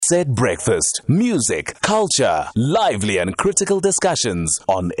Set Breakfast. Music, culture, lively and critical discussions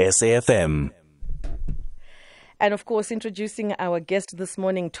on SAFM. And of course, introducing our guest this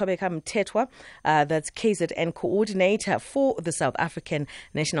morning, THOBEKA MTHETHWA, that's KZN Coordinator for the South African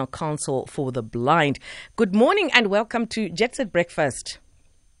National Council for the Blind. Good morning and welcome to Jet Set Breakfast.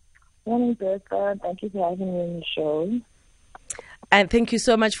 Morning, Bertha. Thank you for having me on the show. And thank you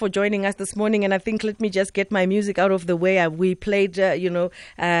so much for joining us this morning. And I think let me just get my music out of the way. We played,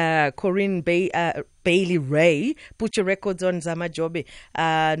 Corinne Bailey Ray, put your records on Zama Jobe,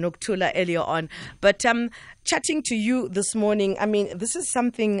 Noctula earlier on. But chatting to you this morning, I mean, this is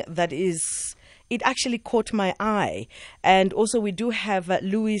something that it actually caught my eye. And also we do have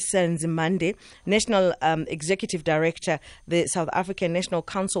Louis NZIMANDE, National Executive Director, the South African National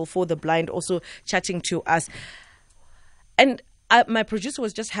Council for the Blind, also chatting to us. And my producer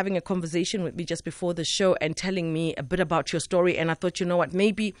was just having a conversation with me just before the show and telling me a bit about your story. And I thought, you know what,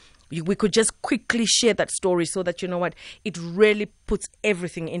 maybe we could just quickly share that story so that, you know what, it really puts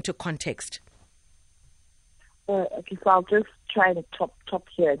everything into context. Okay, so I'll just try to top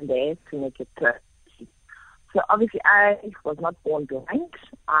here and there to make it clear. So obviously I was not born blind.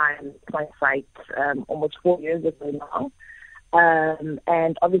 I lost my sight almost 4 years ago now.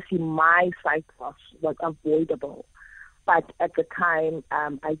 And obviously my sight loss was avoidable. But at the time,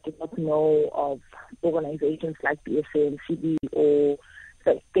 I did not know of organizations like BSA and CB or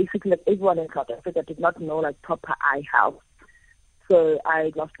basically like everyone in South Africa did not know like proper eye health. So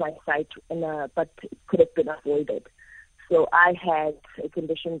I lost my sight, but it could have been avoided. So I had a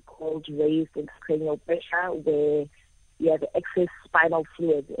condition called raised intracranial pressure where you have excess spinal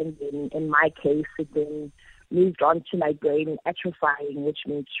fluid, and then in my case, it then moved on to my brain atrophying, which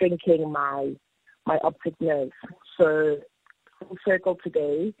means shrinking my optic nerve. So full circle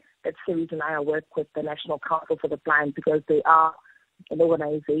today, that's the reason I work with the National Council for the Blind, because they are an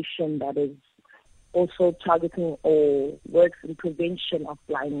organization that is also targeting or works in prevention of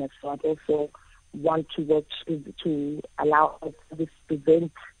blindness. So I'd also want to work to allow us to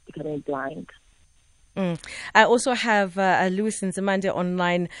prevent becoming blind. I also have Louis NZIMANDE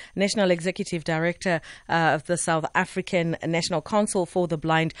online, National Executive Director of the South African National Council for the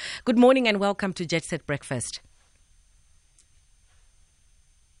Blind. Good morning and welcome to Jet Set Breakfast.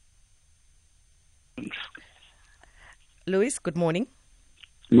 Louis, good morning.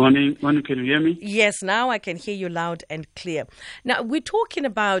 Morning, can you hear me? Yes, now I can hear you loud and clear. Now, we're talking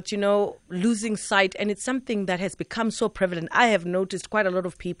about, losing sight, and it's something that has become so prevalent. I have noticed quite a lot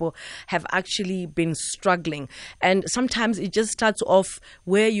of people have actually been struggling. And sometimes it just starts off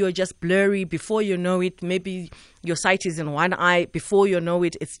where you're just blurry. Before you know it, maybe your sight is in one eye. Before you know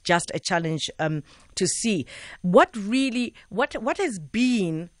it, it's just a challenge to see. What has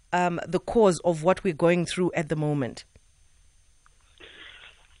been the cause of what we're going through at the moment?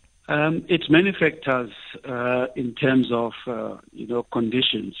 It's many factors in terms of,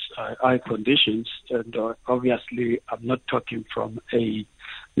 conditions, eye conditions. And obviously, I'm not talking from a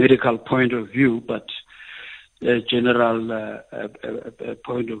medical point of view, but a general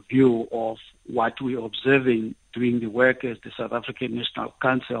point of view of what we're observing doing the work as the South African National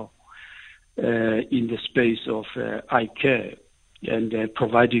Council in the space of eye care and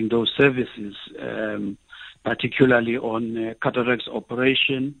providing those services, particularly on cataracts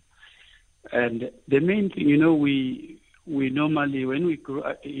operation. And the main thing, we normally, when we grow,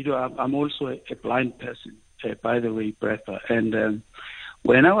 I'm also a blind person, by the way, Bertha. And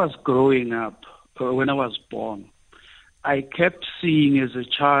when I was growing up, when I was born, I kept seeing as a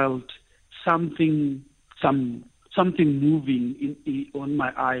child something moving on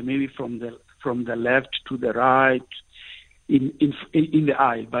my eye, maybe from the left to the right, in the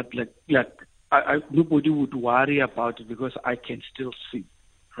eye. But nobody would worry about it because I can still see,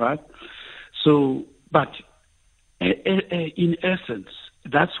 right? So, but in essence,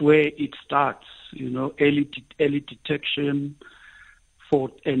 that's where it starts. Early detection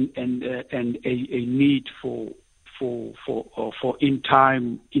and a need for in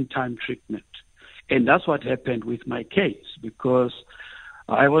time treatment, and that's what happened with my case, because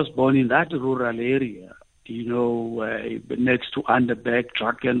I was born in that rural area, next to Underberg,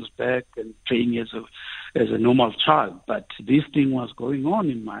 Drakensberg, and playing as a normal child. But this thing was going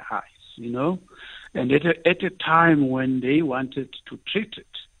on in my eyes. And at a time when they wanted to treat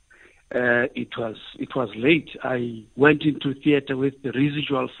it, it was late. I went into theater with the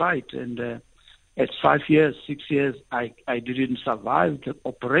residual sight, and at 5 years, 6 years, I didn't survive the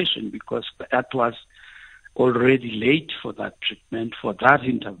operation because that was already late for that treatment, for that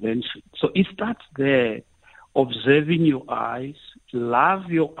intervention. So it starts there, observing your eyes, love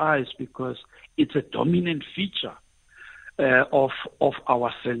your eyes because it's a dominant feature of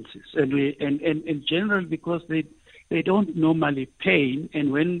our senses, and in general, because they don't normally pain,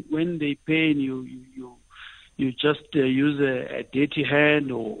 and when they pain, you just use a dirty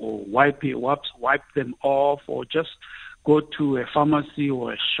hand or wipe them off, or just go to a pharmacy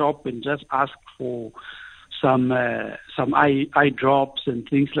or a shop and just ask for some eye drops and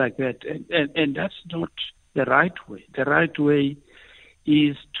things like that, and that's not the right way. The right way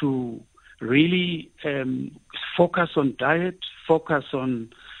is to really focus on diet, focus on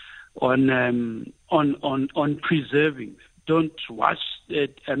preserving. Don't watch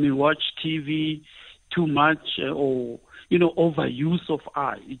TV too much, or overuse of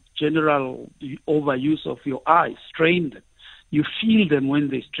eye. General overuse of your eyes, strain them. You feel them when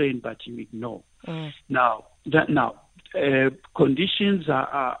they strain, but you ignore. Now, conditions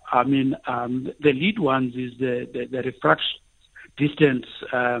are the lead ones is the refraction distance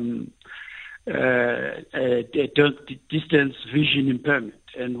distance vision impairment,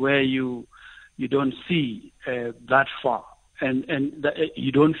 and where you don't see that far, and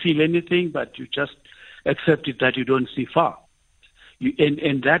you don't feel anything, but you just accept it that you don't see far.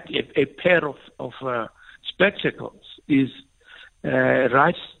 And that a pair of spectacles is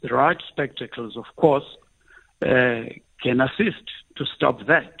right spectacles, of course, can assist to stop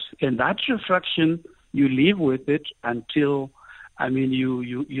that. And that refraction, you live with it until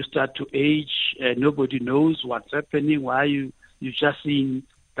you start to age. Nobody knows what's happening. Why you just seeing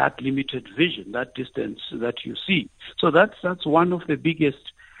that limited vision, that distance that you see. So that's one of the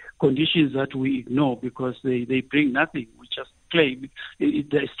biggest conditions that we ignore, because they bring nothing. We just claim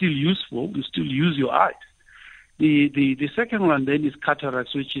they're still useful. You still use your eyes. The second one then is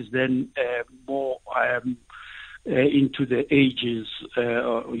cataracts, which is then more into the ages,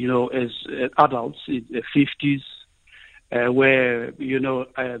 as adults in the 50s. Where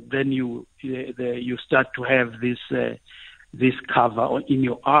then you start to have this cover in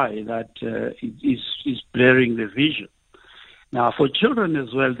your eye that is blurring the vision. Now, for children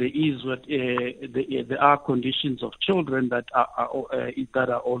as well, there are conditions of children that are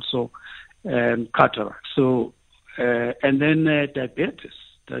also cataracts. So, and then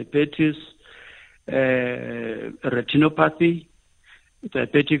diabetes, retinopathy.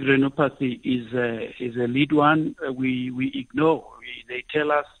 Diabetic retinopathy is a lead one. We ignore. They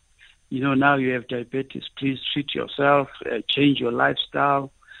tell us, now you have diabetes, please treat yourself, change your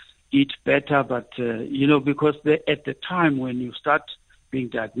lifestyle, eat better. But because at the time when you start being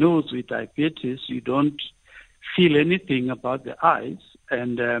diagnosed with diabetes, you don't feel anything about the eyes,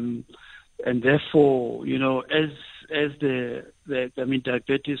 and therefore, as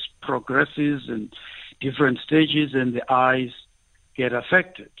diabetes progresses and different stages, and the eyes get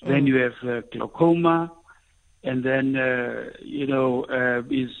affected. Then you have glaucoma, and then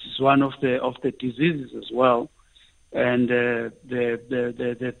is one of the diseases as well. And the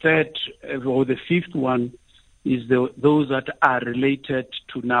third or the fifth one is those that are related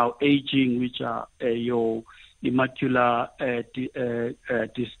to now aging, which are your macular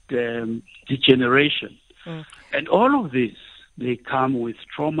degeneration. And all of these, they come with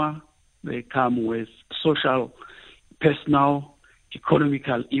trauma, they come with social, personal,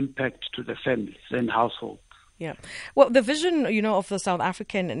 economical impact to the families and households. Yeah. Well, the vision, of the South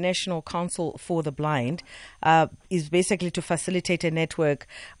African National Council for the Blind is basically to facilitate a network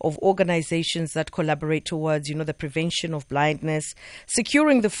of organizations that collaborate towards, the prevention of blindness,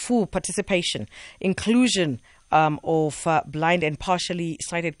 securing the full participation, inclusion of blind and partially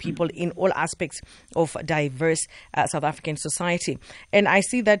sighted people in all aspects of diverse South African society. And I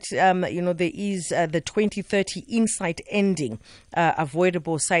see that, there is the 2030 insight ending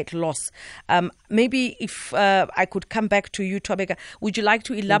avoidable sight loss. Maybe if I could come back to you, THOBEKA, would you like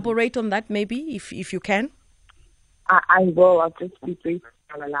to elaborate on that maybe, if you can? I will. I'll just be brief.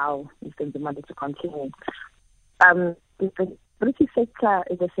 I'll allow Mr. NZIMANDE to continue. The disability sector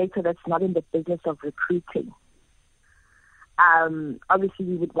is a sector that's not in the business of recruiting. Obviously,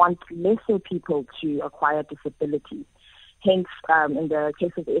 we would want lesser people to acquire disability. Hence, in the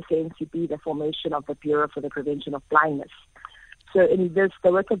case of the SANCB, the formation of the Bureau for the Prevention of Blindness. So in this,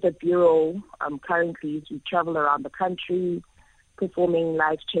 the work of the Bureau currently is we travel around the country performing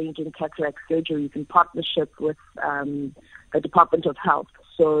life-changing cataract surgeries in partnership with the Department of Health.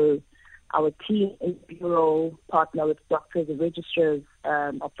 So our team in the Bureau partner with doctors and registrars,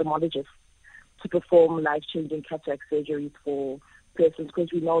 ophthalmologists, to perform life-changing cataract surgeries for persons,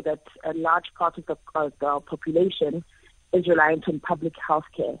 because we know that a large part of the population is reliant on public health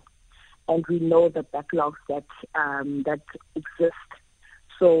care, and we know the backlogs that exist.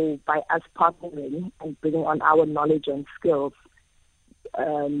 So by us partnering and bringing on our knowledge and skills,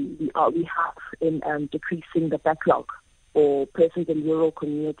 we have in decreasing the backlog or persons in rural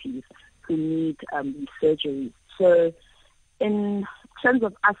communities who need these surgeries. So in terms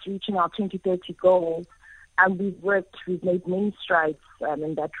of us reaching our 2030 goal, we've made many strides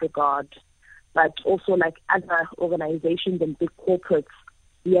in that regard. But also, like other organizations and big corporates,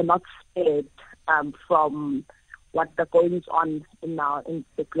 we are not spared from what the goings on in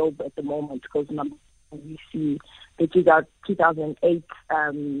the globe at the moment. Because we see the 2008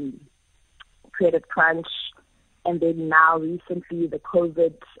 credit crunch, and then now recently the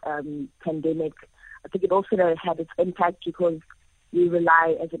COVID pandemic. I think it also had its impact because we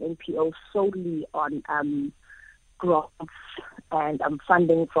rely as an NPO solely on grants and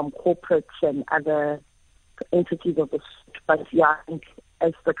funding from corporates and other entities of the sort. But yeah, I think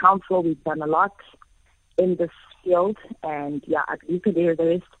as the council, we've done a lot in this field, and yeah, you could hear the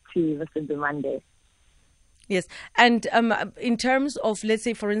rest to Mr. NZIMANDE. Yes, and in terms of, let's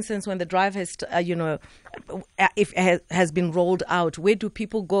say, for instance, when the drive has, if it has been rolled out, where do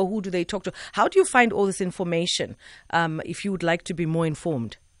people go? Who do they talk to? How do you find all this information? If you would like to be more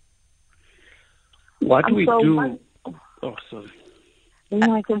informed. What we do. Oh, sorry. May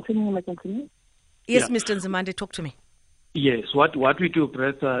I continue? Yes, yeah. Mr. NZIMANDE, talk to me. Yes, what we do,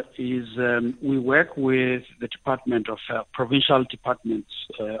 Bertha, is we work with the Department of Health, provincial departments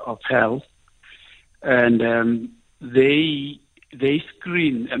of health, and they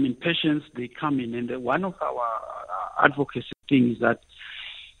screen. I mean, patients, they come in, and one of our advocacy things is that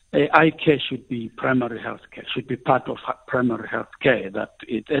eye care should be primary health care, should be part of primary health care. That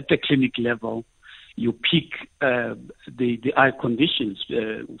at the clinic level, you pick the eye conditions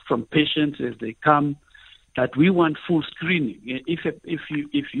from patients as they come. That we want full screening.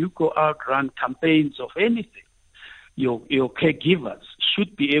 If you go out, run campaigns of anything, your caregivers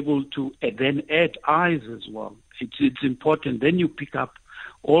should be able to then add eyes as well. It's important. Then you pick up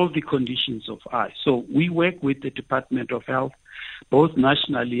all the conditions of eye. So we work with the Department of Health, both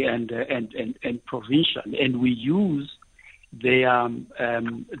nationally and provincial, and we use their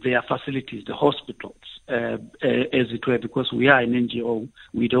facilities, the hospitals, as it were, because we are an NGO.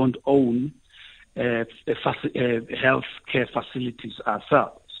 We don't own health care facilities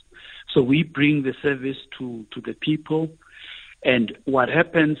ourselves. So we bring the service to the people, and what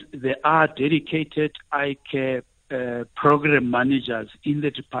happens, there are dedicated eye care program managers in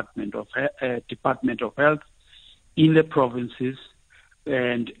the Department of Health in the provinces,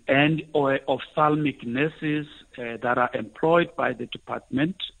 and ophthalmic nurses that are employed by the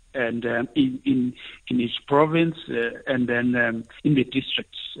department and in each province, and then in the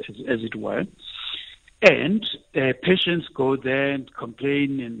districts, as it were. And patients go there and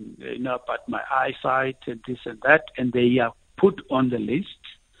complain about my eyesight and this and that, and they are put on the list.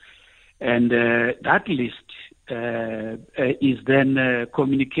 And that list is then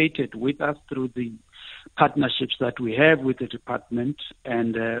communicated with us through the partnerships that we have with the department,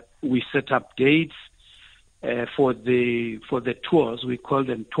 and we set up dates for the tours. We call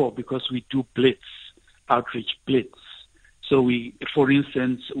them tour because we do outreach blitz. So for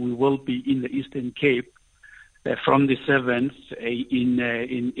instance, we will be in the Eastern Cape from the 7th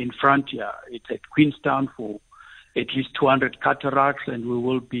in Frontier. It's at Queenstown for at least 200 cataracts, and we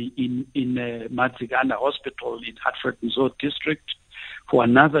will be in Madzigana Hospital in Hartford-Mzo District for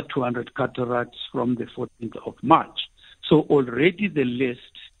another 200 cataracts from the 14th of March. So already the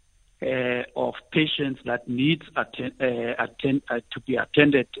list of patients that needs to be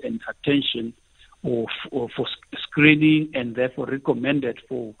attended and attention or for screening and therefore recommended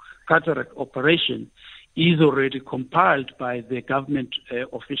for cataract operation is already compiled by the government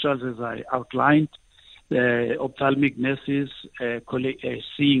officials, as I outlined, the ophthalmic nurses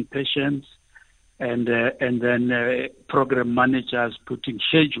seeing patients, and then program managers putting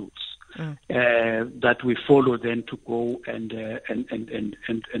schedules that we follow then to go and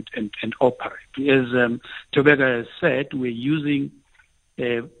operate. As THOBEKA has said, we're using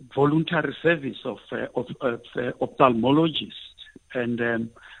a voluntary service of ophthalmologists, and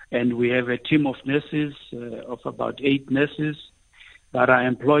we have a team of nurses of about 8 nurses that are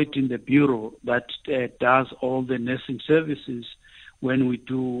employed in the bureau that does all the nursing services when we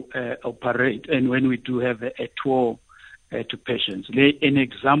do operate and when we do have a tour to patients. An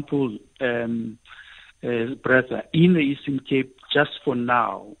example, brother, in the Eastern Cape, just for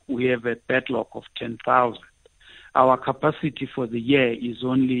now, we have a backlog of 10,000. Our capacity for the year is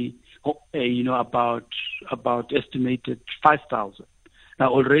only, about estimated 5,000.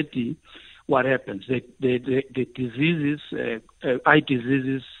 Now already, what happens? The diseases, eye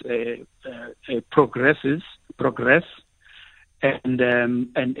diseases, progress,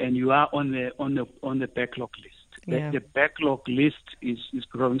 and you are on the backlog list. Yeah. The backlog list is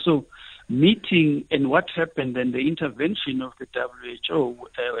growing. So meeting and what happened and the intervention of the WHO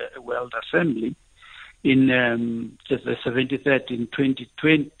World Assembly in just the 73rd in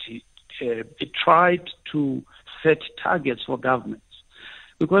 2020, it tried to set targets for governments.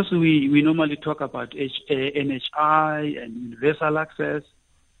 Because we normally talk about NHI and universal access,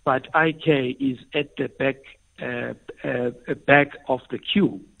 but IK is at the back of the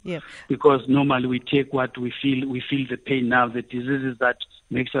queue. Yeah. Because normally we take what we feel the pain now, the diseases that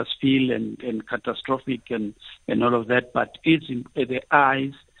makes us feel and catastrophic and all of that. But the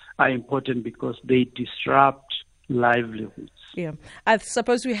eyes are important because they disrupt livelihoods. Yeah, I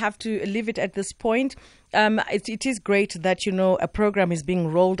suppose we have to leave it at this point. It is great that, a program is being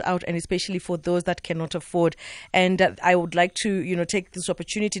rolled out, and especially for those that cannot afford. And I would like to, take this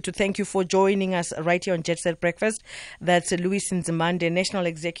opportunity to thank you for joining us right here on Jet Set Breakfast. That's Louis NZIMANDE, National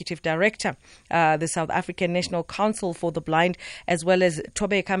Executive Director, the South African National Council for the Blind, as well as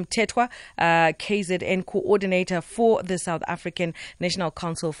THOBEKA MTHETHWA, KZN Coordinator for the South African National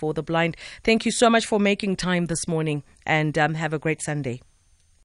Council for the Blind. Thank you so much for making time this morning, and have a great Sunday.